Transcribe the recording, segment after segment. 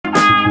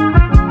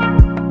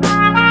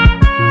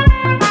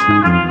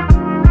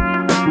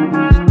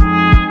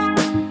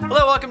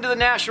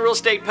National Real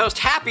Estate Post.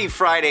 Happy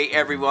Friday,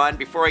 everyone.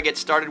 Before I get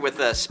started with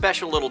a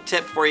special little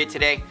tip for you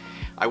today,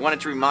 I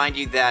wanted to remind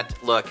you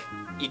that, look,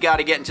 you got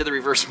to get into the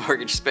reverse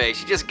mortgage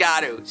space. You just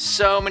got to.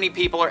 So many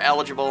people are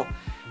eligible.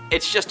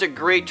 It's just a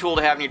great tool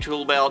to have in your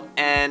tool belt,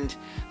 and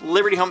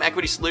Liberty Home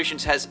Equity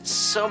Solutions has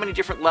so many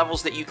different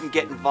levels that you can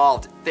get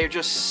involved. They're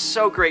just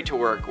so great to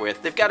work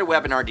with. They've got a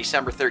webinar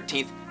December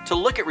 13th to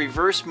look at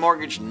reverse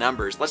mortgage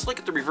numbers. Let's look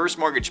at the reverse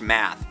mortgage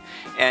math,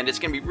 and it's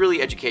going to be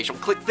really educational.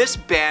 Click this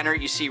banner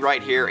you see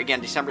right here,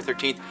 again, December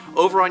 13th.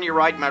 Over on your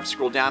right, you might have to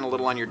scroll down a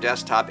little on your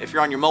desktop. If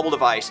you're on your mobile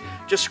device,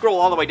 just scroll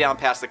all the way down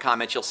past the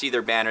comments. You'll see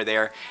their banner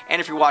there.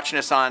 And if you're watching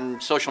us on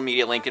social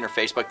media, LinkedIn or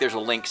Facebook, there's a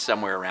link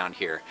somewhere around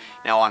here.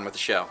 Now on with the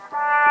show.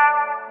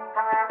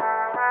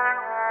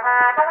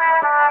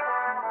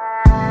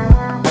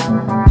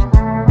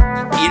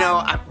 You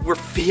know, we're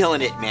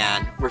feeling it,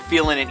 man. We're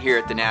feeling it here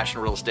at the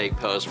National Real Estate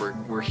Post.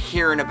 We're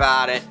hearing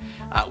about it.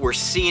 We're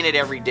seeing it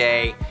every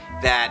day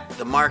that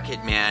the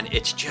market, man,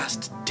 it's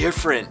just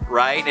different,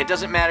 right? It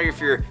doesn't matter if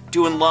you're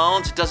doing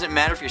loans. It doesn't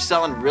matter if you're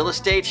selling real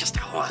estate. It's just,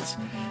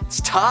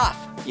 it's tough,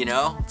 you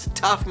know? It's a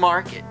tough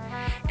market.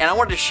 And I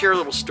wanted to share a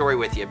little story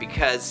with you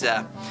because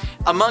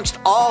amongst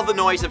all the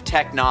noise of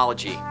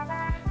technology,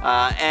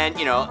 and,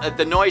 you know,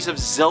 the noise of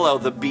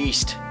Zillow, the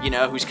beast, you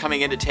know, who's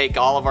coming in to take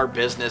all of our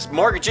business,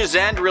 mortgages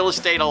and real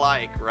estate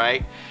alike,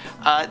 right?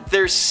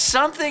 There's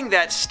something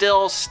that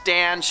still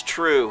stands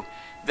true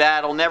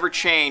that'll never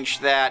change,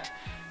 that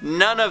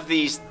none of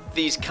these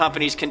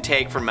companies can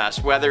take from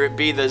us, whether it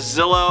be the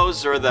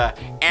Zillows or the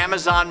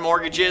Amazon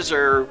mortgages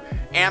or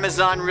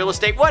Amazon real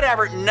estate,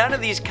 whatever. None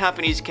of these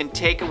companies can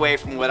take away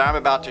from what I'm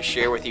about to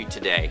share with you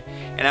today.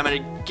 And I'm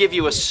going to give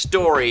you a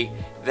story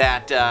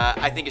that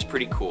I think is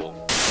pretty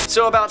cool.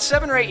 So about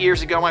 7 or 8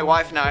 years ago, my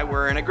wife and I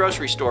were in a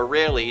grocery store,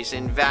 Raley's,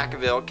 in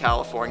Vacaville,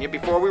 California.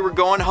 Before we were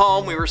going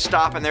home, we were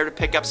stopping there to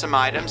pick up some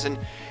items, and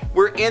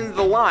we're in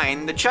the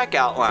line, the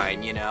checkout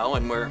line, you know,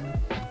 and we're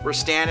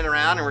standing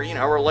around and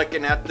we're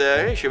looking at the,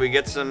 hey, should we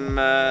get some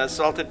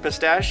salted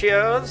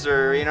pistachios,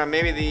 or, you know,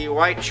 maybe the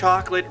white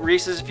chocolate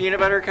Reese's peanut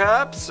butter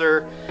cups,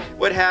 or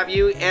what have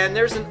you. And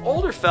there's an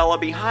older fella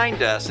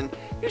behind us, and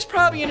he's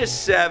probably in his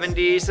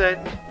 70s,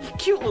 a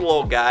cute little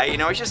old guy, you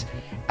know.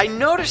 I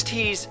noticed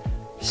he's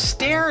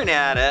staring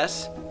at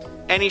us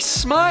and he's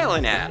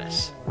smiling at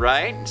us,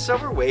 right? And so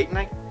we're waiting.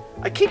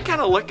 I keep kind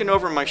of looking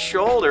over my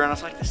shoulder, and I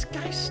was like, this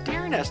guy's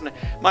staring at us. And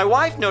my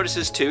wife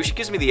notices too. She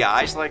gives me the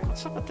eyes, like,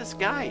 what's up with this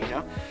guy, you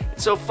know?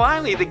 And so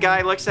finally the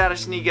guy looks at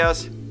us and he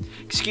goes,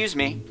 excuse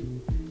me.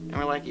 And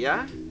we're like,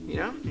 yeah, you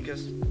know? He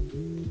goes,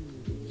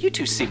 you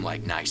two seem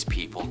like nice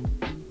people.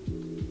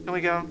 And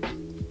we go,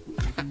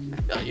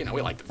 you know,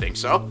 we like to think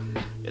so.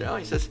 You know,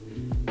 he says,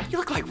 you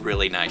look like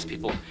really nice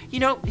people. You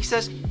know, he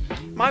says,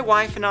 my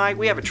wife and I,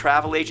 we have a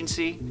travel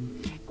agency.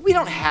 We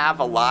don't have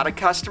a lot of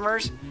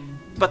customers,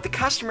 but the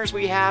customers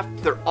we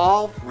have, they're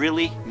all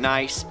really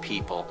nice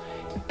people.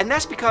 And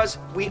that's because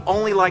we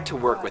only like to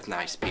work with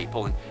nice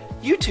people. And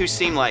you two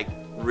seem like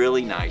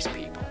really nice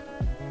people.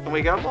 And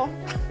we go, well,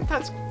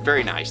 that's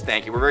very nice.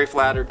 Thank you. We're very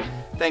flattered.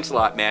 Thanks a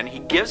lot, man. He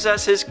gives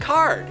us his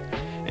card.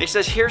 And he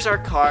says, here's our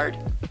card.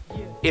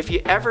 If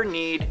you ever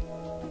need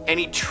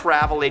any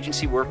travel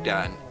agency work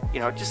done, you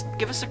know, just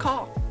give us a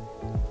call.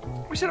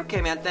 We said,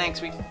 okay, man,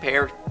 thanks. We pay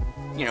our,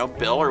 you know,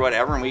 bill or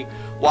whatever, and we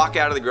walk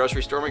out of the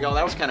grocery store and we go,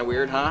 that was kind of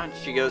weird, huh? And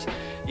she goes,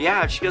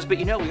 yeah. She goes, but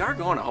you know, we are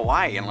going to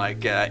Hawaii in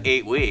like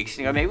 8 weeks.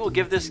 You know, maybe we'll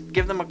give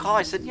them a call.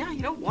 I said, yeah,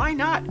 you know, why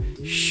not?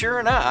 Sure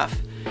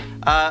enough,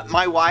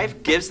 my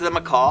wife gives them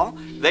a call.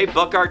 They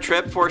book our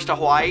trip for us to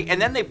Hawaii, and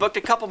then they booked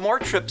a couple more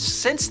trips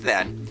since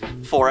then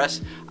for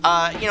us.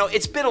 You know,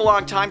 it's been a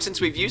long time since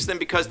we've used them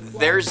because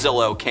their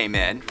Zillow came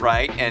in,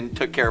 right, and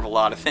took care of a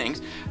lot of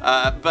things.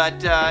 But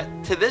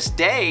to this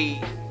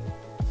day,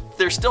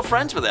 they're still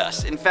friends with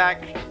us. In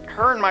fact,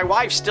 her and my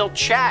wife still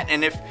chat,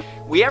 and if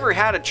we ever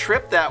had a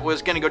trip that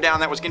was going to go down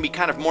that was going to be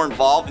kind of more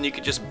involved and you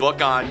could just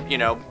book on, you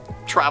know,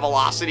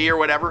 Travelocity or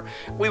whatever,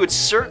 we would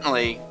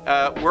certainly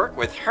work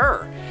with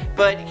her.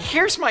 But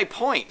here's my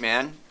point,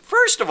 man.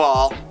 First of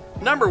all,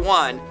 number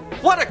one,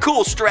 what a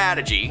cool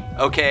strategy,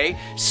 okay?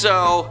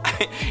 So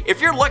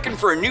if you're looking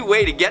for a new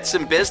way to get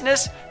some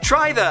business,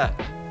 try the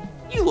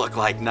you look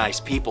like nice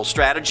people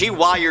strategy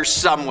while you're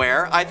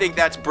somewhere. I think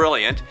that's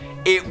brilliant.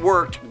 It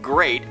worked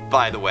great,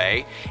 by the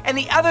way. And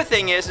the other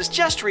thing is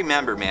just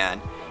remember,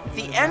 man, at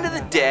the end of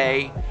the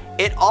day,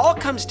 it all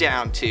comes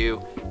down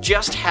to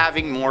just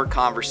having more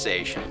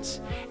conversations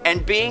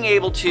and being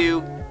able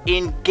to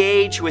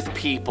engage with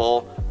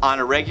people on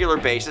a regular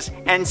basis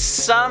and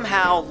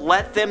somehow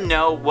let them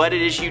know what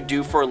it is you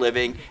do for a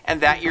living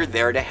and that you're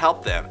there to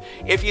help them.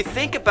 If you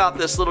think about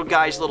this little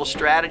guy's little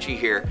strategy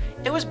here,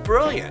 it was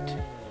brilliant,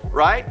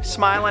 right?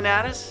 Smiling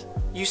at us,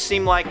 you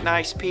seem like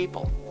nice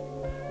people.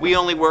 We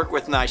only work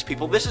with nice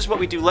people. This is what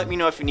we do. Let me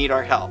know if you need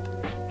our help.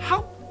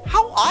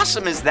 How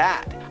awesome is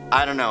that?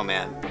 I don't know,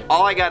 man.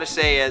 All I gotta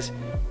say is,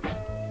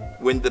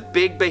 when the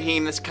big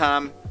behemoths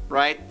come,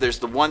 right, there's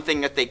the one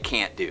thing that they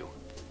can't do,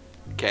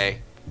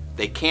 okay?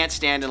 They can't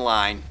stand in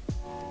line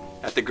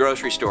at the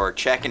grocery store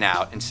checking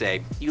out and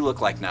say, you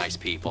look like nice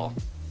people.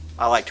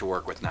 I like to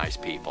work with nice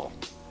people.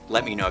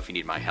 Let me know if you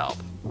need my help.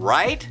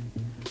 Right?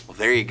 Well,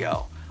 there you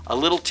go. A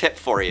little tip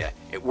for you.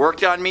 It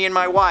worked on me and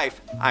my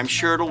wife. I'm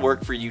sure it'll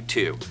work for you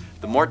too.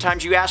 The more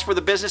times you ask for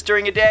the business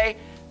during a day,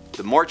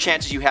 the more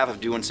chances you have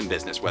of doing some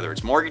business, whether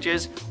it's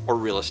mortgages or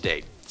real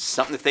estate.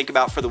 Something to think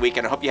about for the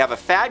weekend. I hope you have a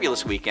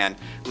fabulous weekend.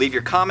 Leave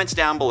your comments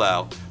down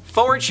below.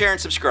 Forward, share,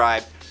 and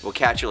subscribe. We'll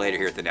catch you later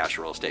here at the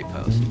National Real Estate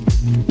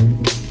Post.